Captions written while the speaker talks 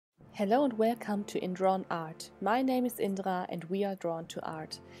Hello and welcome to Indrawn Art. My name is Indra and we are drawn to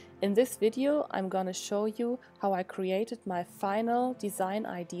art. In this video I'm gonna show you how I created my final design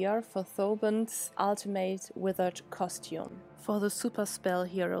idea for Thoben's ultimate withered costume for the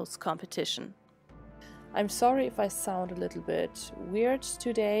SuperSpellHeroes competition. I'm sorry if I sound a little bit weird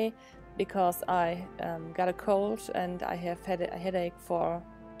today because I got a cold and I have had a headache for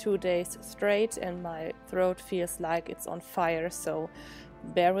 2 days straight and my throat feels like it's on fire, so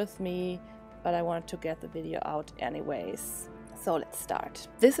bear with me, but I wanted to get the video out anyways. So let's start.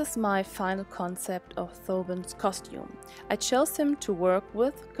 This is my final concept of Thoben's costume. I chose him to work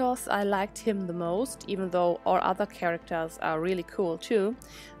with because I liked him the most, even though all other characters are really cool too.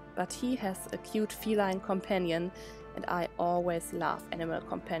 But he has a cute feline companion and I always love animal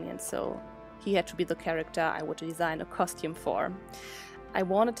companions, so he had to be the character I would design a costume for. I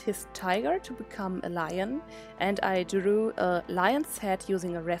wanted his tiger to become a lion, and I drew a lion's head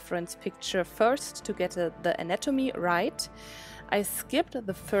using a reference picture first to get the anatomy right. I skipped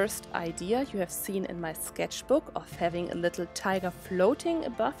the first idea you have seen in my sketchbook of having a little tiger floating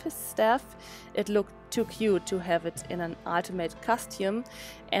above his staff. It looked too cute to have it in an ultimate costume,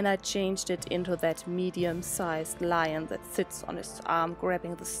 and I changed it into that medium-sized lion that sits on his arm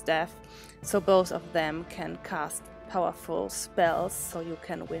grabbing the staff, so both of them can cast powerful spells, so you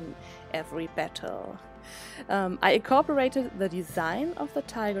can win every battle. I incorporated the design of the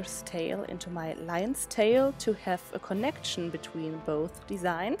tiger's tail into my lion's tail to have a connection between both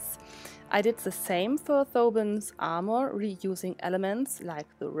designs. I did the same for Thoben's armor, reusing elements like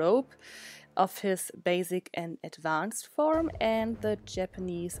the robe of his basic and advanced form and the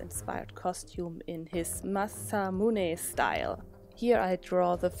Japanese-inspired costume in his Masamune style. Here I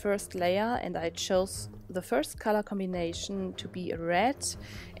draw the first layer and I chose the first color combination to be red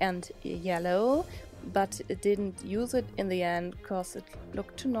and yellow, but it didn't use it in the end because it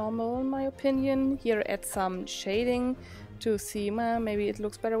looked too normal in my opinion. Here add some shading to see, maybe it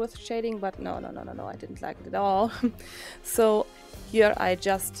looks better with shading, but no, I didn't like it at all. So here I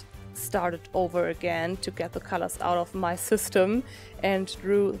just started over again to get the colors out of my system and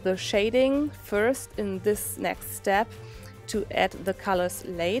drew the shading first in this next step, to add the colors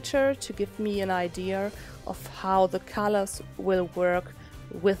later to give me an idea of how the colors will work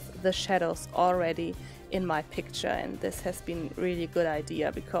with the shadows already in my picture. And this has been really good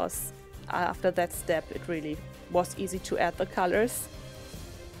idea because after that step it really was easy to add the colors.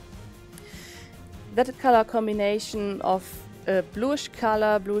 That color combination of bluish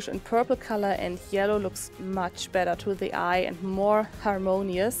color, bluish and purple color and yellow looks much better to the eye and more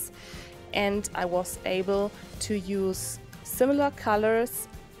harmonious, and I was able to use similar colors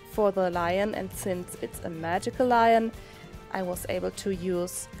for the lion, and since it's a magical lion I was able to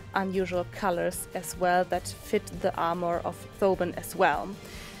use unusual colors as well that fit the armor of Thoben as well.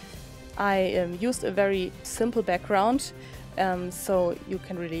 I used a very simple background so you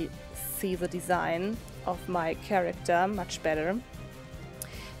can really see the design of my character much better.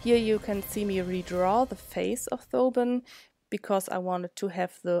 Here you can see me redraw the face of Thoben because I wanted to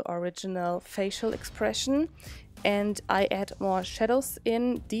have the original facial expression, and I add more shadows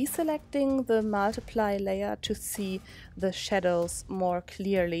in, deselecting the multiply layer to see the shadows more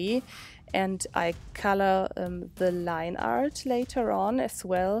clearly, and I color the line art later on as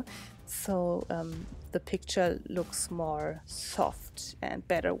well, so the picture looks more soft and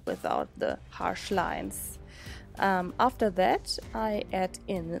better without the harsh lines. After that I add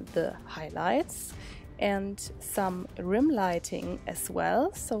in the highlights and some rim lighting as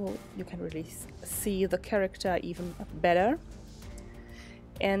well, so you can really see the character even better.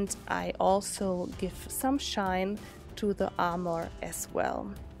 And I also give some shine to the armor as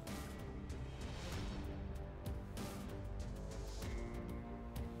well.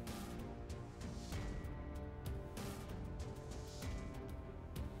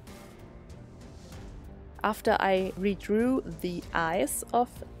 After I redrew the eyes of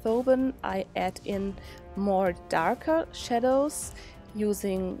Thoben, I add in more darker shadows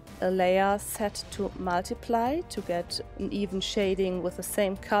using a layer set to multiply to get an even shading with the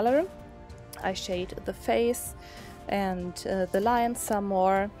same color. I shade the face and the lion some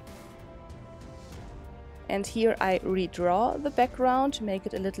more. And here I redraw the background to make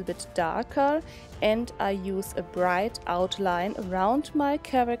it a little bit darker, and I use a bright outline around my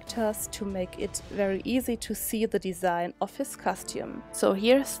characters to make it very easy to see the design of his costume. So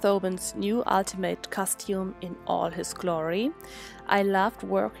here's Thoben's new ultimate costume in all his glory. I loved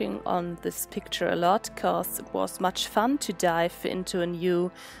working on this picture a lot because it was much fun to dive into a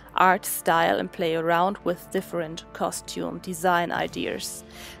new art style and play around with different costume design ideas.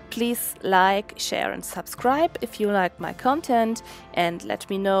 Please like, share and subscribe if you like my content, and let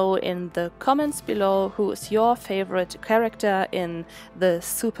me know in the comments below who is your favorite character in the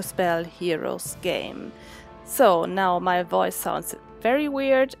SuperSpellHeroes game. So now my voice sounds very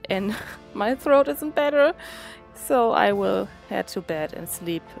weird and my throat isn't better, so I will head to bed and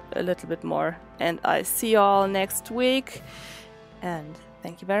sleep a little bit more. And I see you all next week, and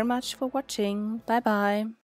thank you very much for watching. Bye bye.